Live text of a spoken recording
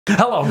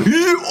Hello.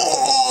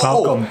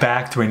 Welcome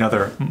back to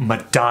another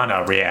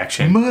Madonna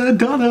reaction.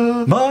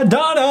 Madonna!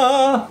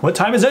 What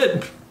time is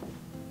it?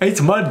 It's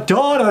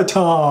Madonna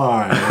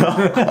time!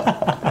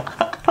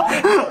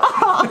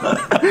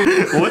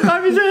 What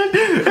time is it?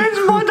 It's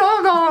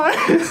Madonna!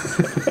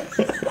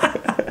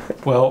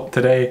 Well,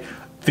 today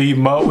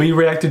we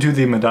reacted to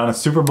the Madonna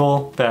Super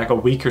Bowl back a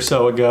week or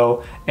so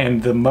ago,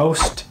 and the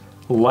most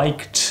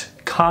liked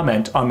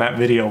comment on that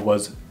video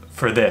was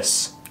for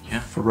this. Yeah.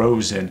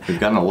 Frozen.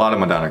 We've gotten a lot of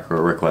Madonna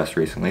requests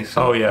recently,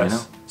 so oh yes. You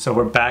know. So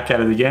we're back at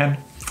it again.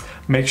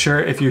 Make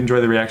sure if you enjoy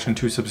the reaction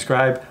to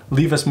subscribe,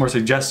 leave us more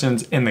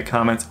suggestions in the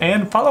comments,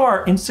 and follow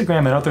our Instagram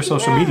and other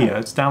social media.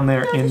 It's down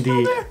there in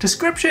the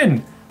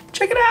description.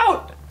 Check it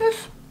out.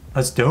 Yes.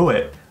 Let's do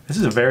it. This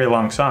is a very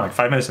long song, like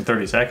 5 minutes and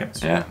 30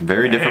 seconds. Yeah,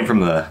 very different from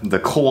the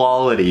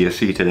quality you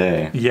see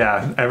today.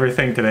 Yeah,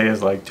 everything today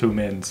is like 2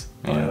 mins.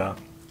 Yeah. But,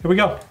 here we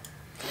go.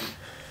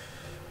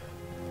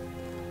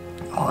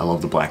 Oh, I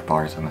love the black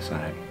bars on the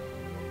side.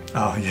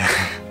 Oh yeah.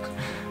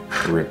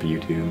 Rip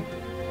YouTube.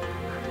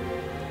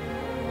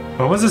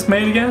 When was this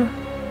made again?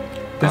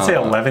 Did it say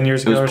 11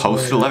 years ago? It was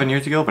posted 11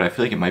 years ago, but I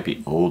feel like it might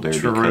be older.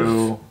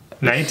 True.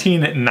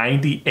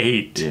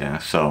 1998. Yeah,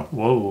 so.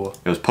 Whoa.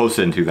 It was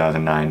posted in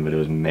 2009, but it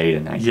was made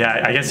in 1998.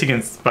 Yeah, I guess you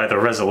can, by the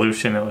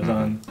resolution it was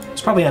on.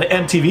 It's probably on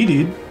MTV,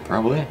 dude.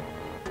 Probably.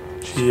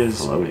 She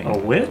is floating. A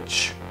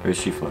witch? Or is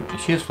she floating?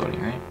 She is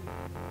floating, right?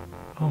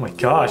 Oh my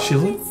gosh, she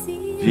looks.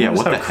 Yeah,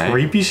 what the how heck?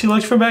 creepy she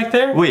looks from back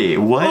there? Wait,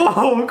 what?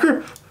 Oh,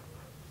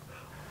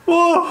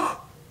 whoa!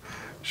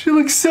 She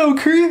looks so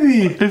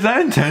creepy. Is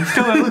that intense?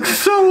 That looks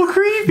so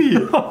creepy.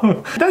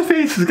 That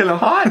face is gonna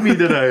haunt me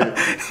tonight.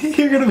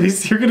 You're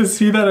gonna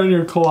see that in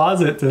your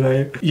closet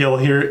tonight. You'll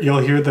hear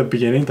the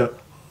beginning, the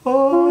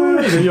oh,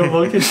 and then you'll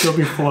look and she'll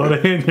be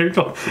floating, and you're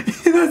going,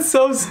 that's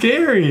so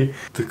scary.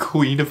 The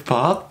queen of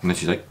pop, and then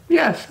she's like,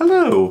 yes,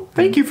 hello,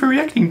 thank you for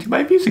reacting to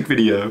my music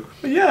video.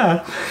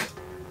 Yeah.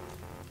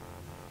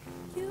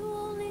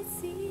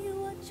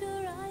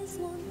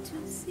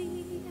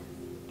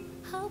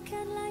 How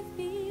can life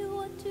be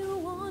what you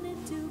want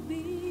it to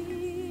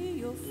be?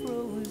 You're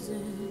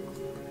frozen.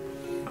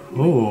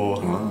 Ooh.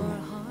 Your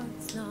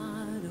heart's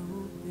not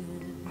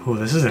open. Ooh,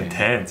 this is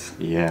intense.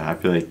 Yeah, I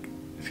feel like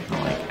it's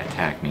gonna like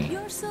attack me.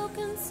 You're so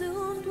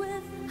consumed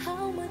with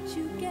how much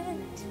you get.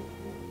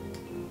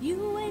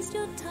 You waste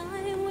your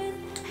time with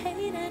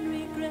hate and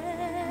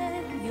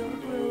regret. You're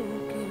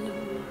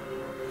broken.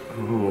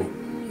 Ooh.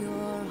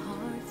 Your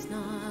heart's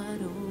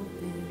not open.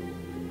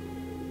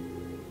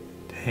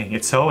 Dang,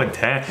 it's so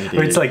intense.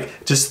 It's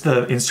like just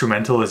the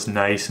instrumental is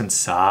nice and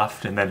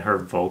soft, and then her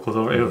vocals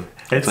over it.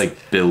 It's like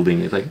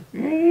building. It's like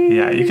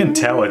yeah, you can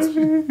tell it's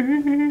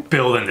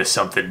building to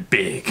something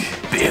big.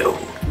 Build.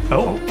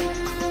 Oh.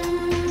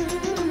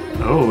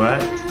 Oh,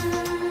 what?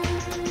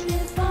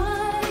 If I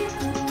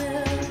could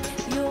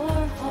melt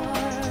your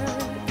heart.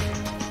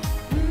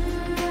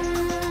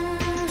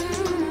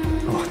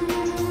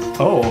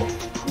 Oh.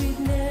 We'd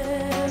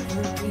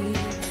never be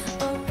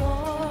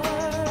apart.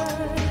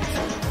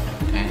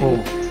 Oh.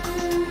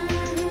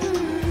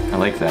 I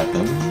like that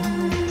though.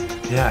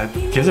 Yeah,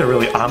 it gives it a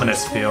really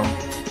ominous feel.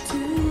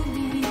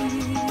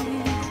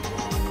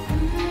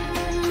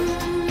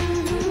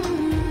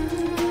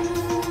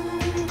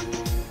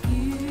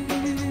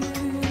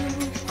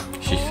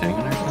 She's singing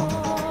or something?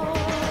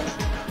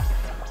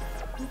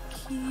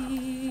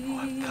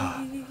 What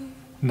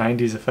the?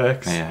 90s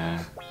effects?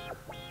 Yeah.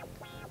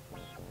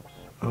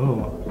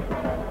 Oh.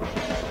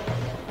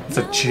 It's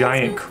a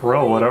giant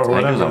crow or I think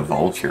it was a whatever.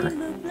 vulture.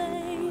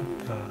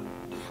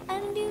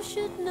 And you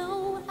should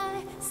know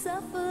I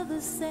suffer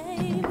the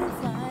same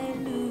if I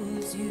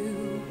lose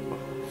you.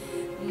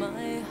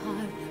 My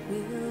heart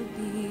will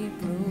be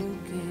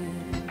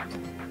broken.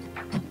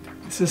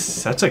 This is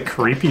such a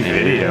creepy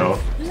video.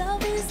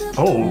 Love is a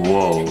Oh,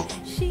 whoa.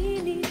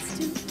 she needs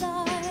to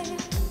fly.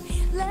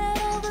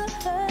 Let all the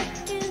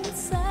hurt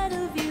inside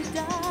of you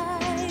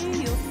die.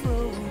 You're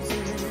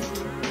frozen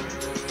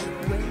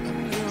when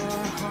your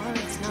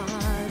heart's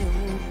not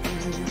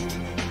open.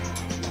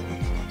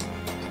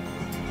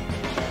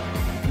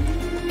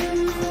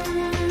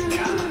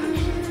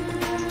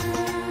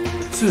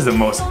 This is the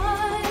most. Your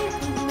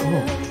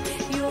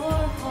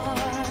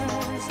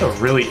heart. It's a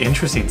really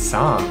interesting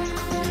song.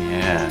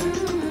 Yeah.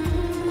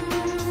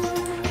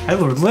 I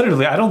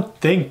don't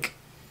think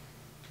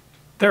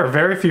there are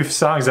very few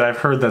songs that I've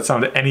heard that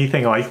sound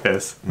anything like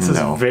this. This is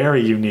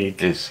very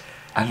unique.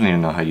 I don't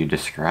even know how you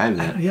describe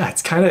it. Yeah,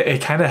 it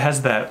kind of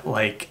has that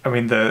like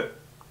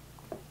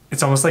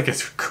it's almost like a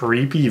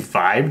creepy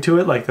vibe to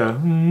it, like the Like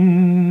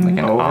an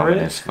over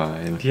ominous it.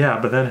 vibe. Yeah,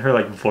 but then her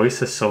like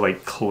voice is so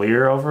like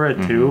clear over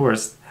it too,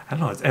 whereas I don't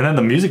know, and then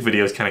the music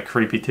video is kind of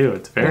creepy too.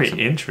 It's very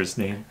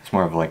interesting. It's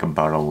more of like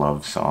about a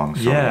love song.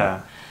 Sort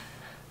Yeah.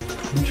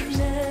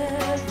 Interesting.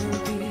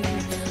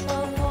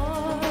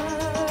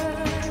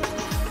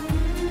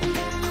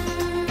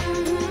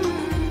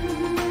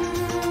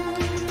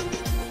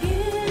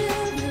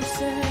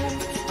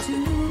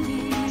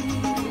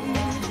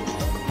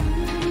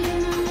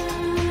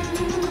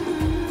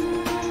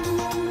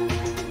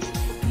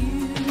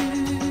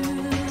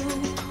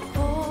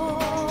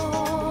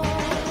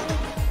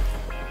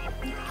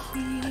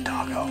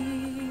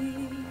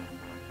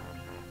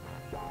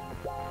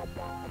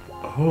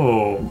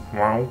 Oh,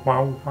 wow,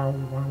 wow, wow,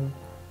 wow.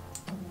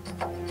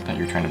 I thought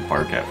you were trying to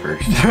bark at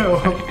first.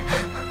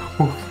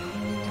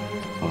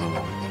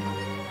 Oh.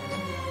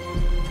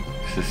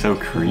 This is so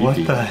creepy.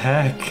 What the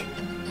heck?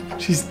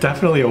 She's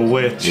definitely a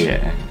witch.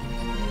 Yeah.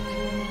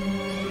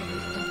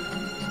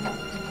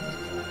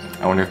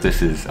 I wonder if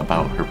this is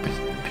about her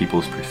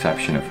people's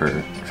perception of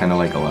her. Cause I know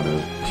like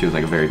she was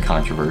like very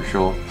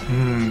controversial.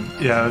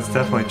 Yeah, that's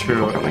definitely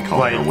true. Or they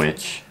called her a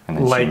witch, and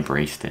then she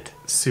embraced it.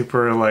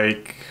 Super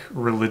like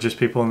religious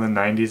people in the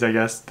 90s, I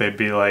guess, they'd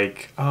be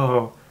like,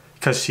 oh,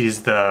 because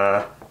she's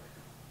the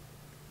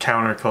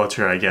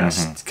counterculture, I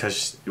guess,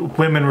 because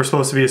women were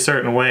supposed to be a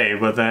certain way,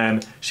 but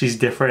then she's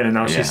different, and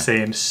now she's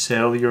saying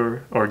sell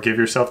your or give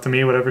yourself to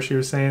me, whatever she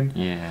was saying.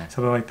 Yeah.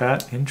 Something like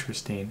that.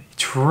 Interesting.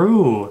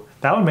 True.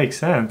 That would make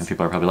sense. And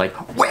people are probably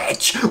like,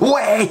 witch,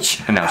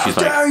 witch, and now she's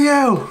like, how dare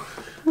you?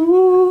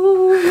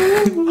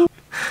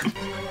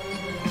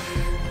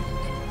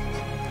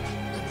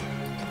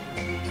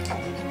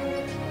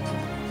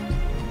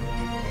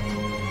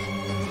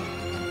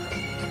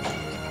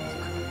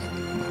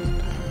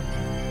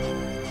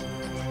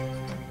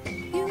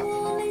 You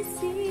only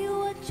see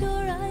what your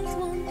eyes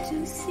want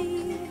to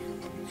see.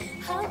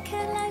 How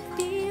can life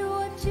be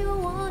what you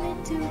want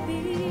it to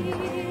be?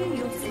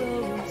 You're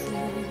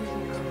frozen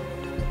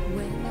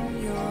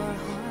when your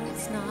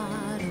heart's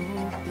not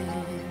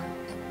open.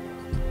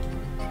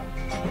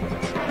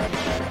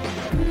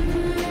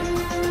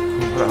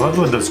 I love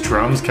when those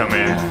drums come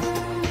in.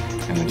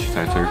 yeah. And then she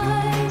starts her.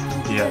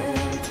 Yeah.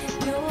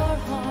 Your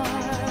heart.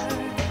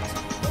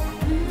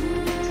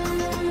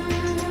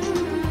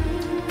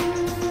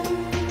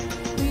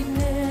 We'd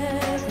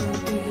never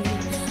be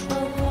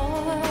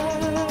apart.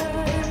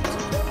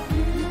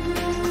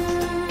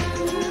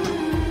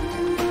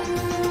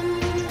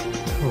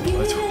 Oh,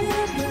 that's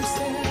Give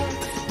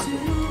yourself to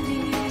me.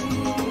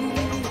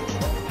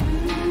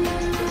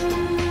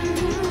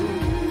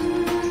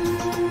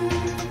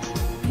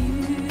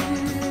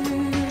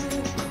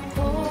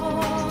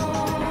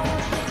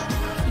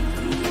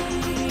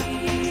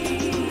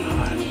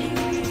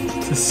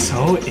 This is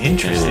so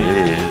interesting.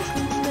 It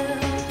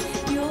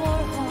is. Your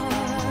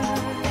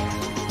heart.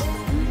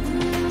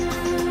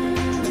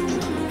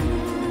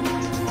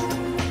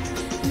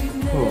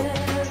 Oh.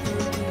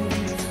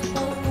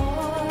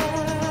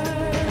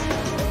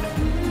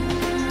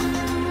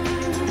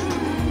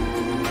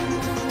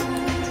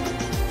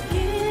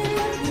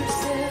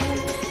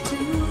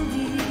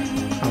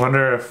 I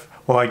wonder if,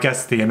 well, I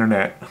guess the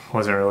internet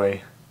wasn't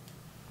really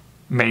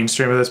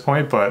mainstream at this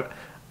point, but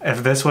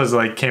if this was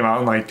like came out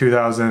in like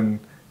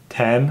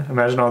 2010,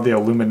 imagine all the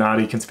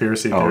Illuminati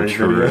conspiracy theory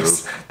true.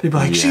 videos. They'd be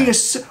like, she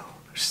is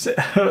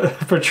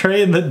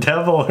portraying the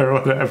devil or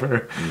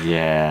whatever.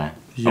 Yeah.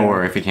 Yeah.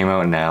 Or if it came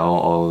out now,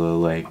 all the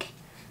like,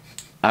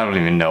 I don't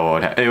even know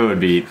what it would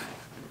be.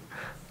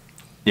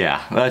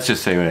 Yeah, let's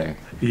just say whatever.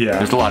 Yeah.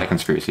 There's a lot of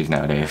conspiracies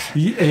nowadays.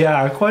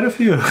 Yeah, quite a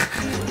few.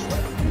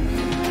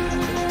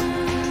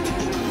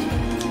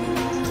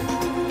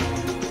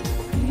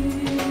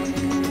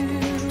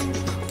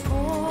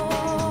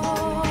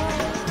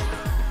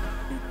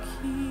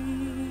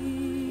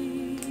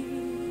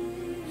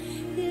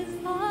 If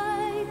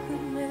I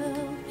could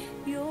melt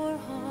your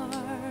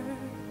heart.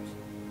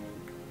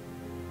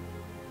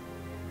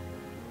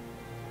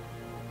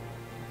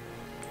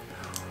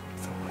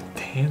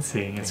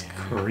 Dancing is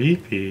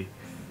creepy.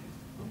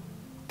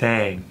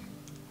 Dang.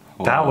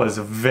 That Wow. was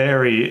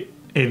very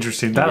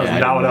interesting. That was Yeah, I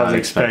not did what I was not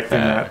expect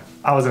expecting. that.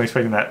 I wasn't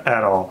expecting that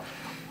at all.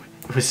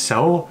 It was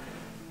so,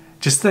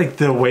 just like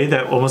the way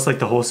that almost like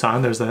the whole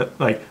song, there's that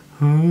like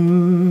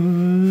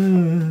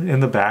in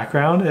the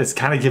background. It's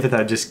kind of give it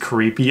that just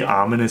creepy,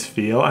 ominous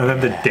feel. And then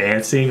the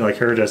dancing, like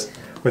her just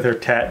with her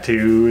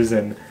tattoos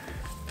and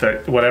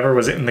the whatever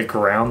was in the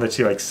ground that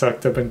she like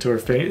sucked up into her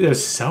face. It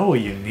was so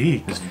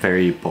unique. It's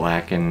very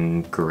black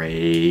and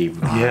gray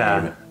vibe.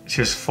 Yeah.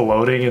 She was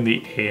floating in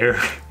the air.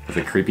 With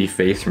a creepy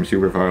face from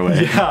super far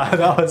away. Yeah,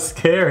 that was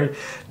scary.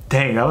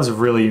 Dang, that was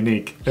really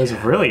unique. It was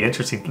really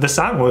interesting. The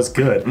song was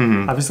good.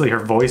 Obviously, her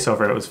voice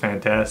over it was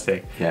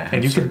fantastic. Yeah,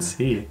 and you it's can sort of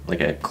see.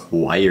 like a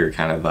choir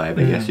kind of vibe,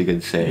 I guess you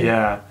could say.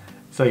 Yeah,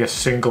 it's like a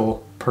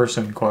single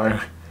person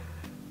choir.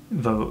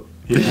 But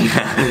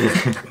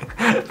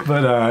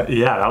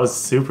yeah, that was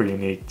super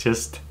unique.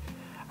 Just,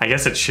 I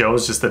guess it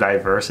shows just the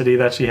diversity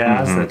that she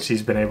has, that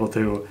she's been able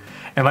to,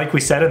 and like we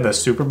said in the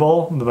Super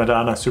Bowl, the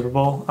Madonna Super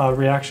Bowl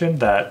reaction,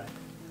 that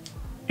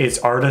it's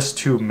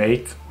artists who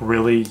make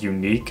really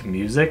unique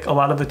music a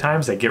lot of the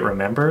times that get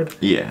remembered.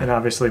 Yeah. And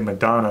obviously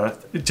Madonna,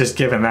 just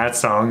given that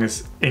song,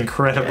 is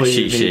incredibly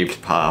She unique.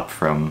 shaped pop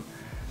from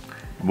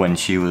when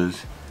she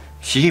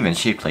even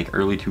shaped like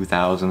early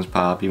 2000s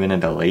pop, even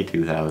into late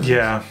 2000s.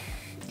 Yeah.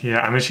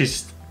 Yeah, I mean,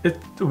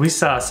 we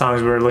saw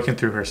songs, we were looking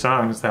through her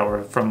songs that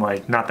were from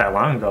like not that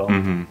long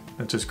ago.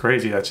 It's just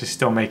crazy that she's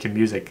still making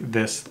music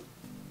this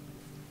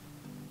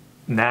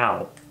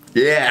now.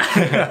 Yeah.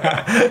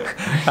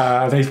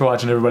 Thanks for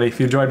watching, everybody. If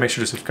you enjoyed, make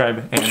sure to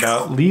subscribe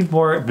and leave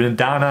more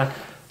Madonna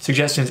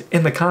suggestions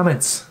in the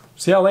comments.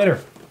 See y'all later.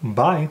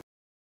 Bye.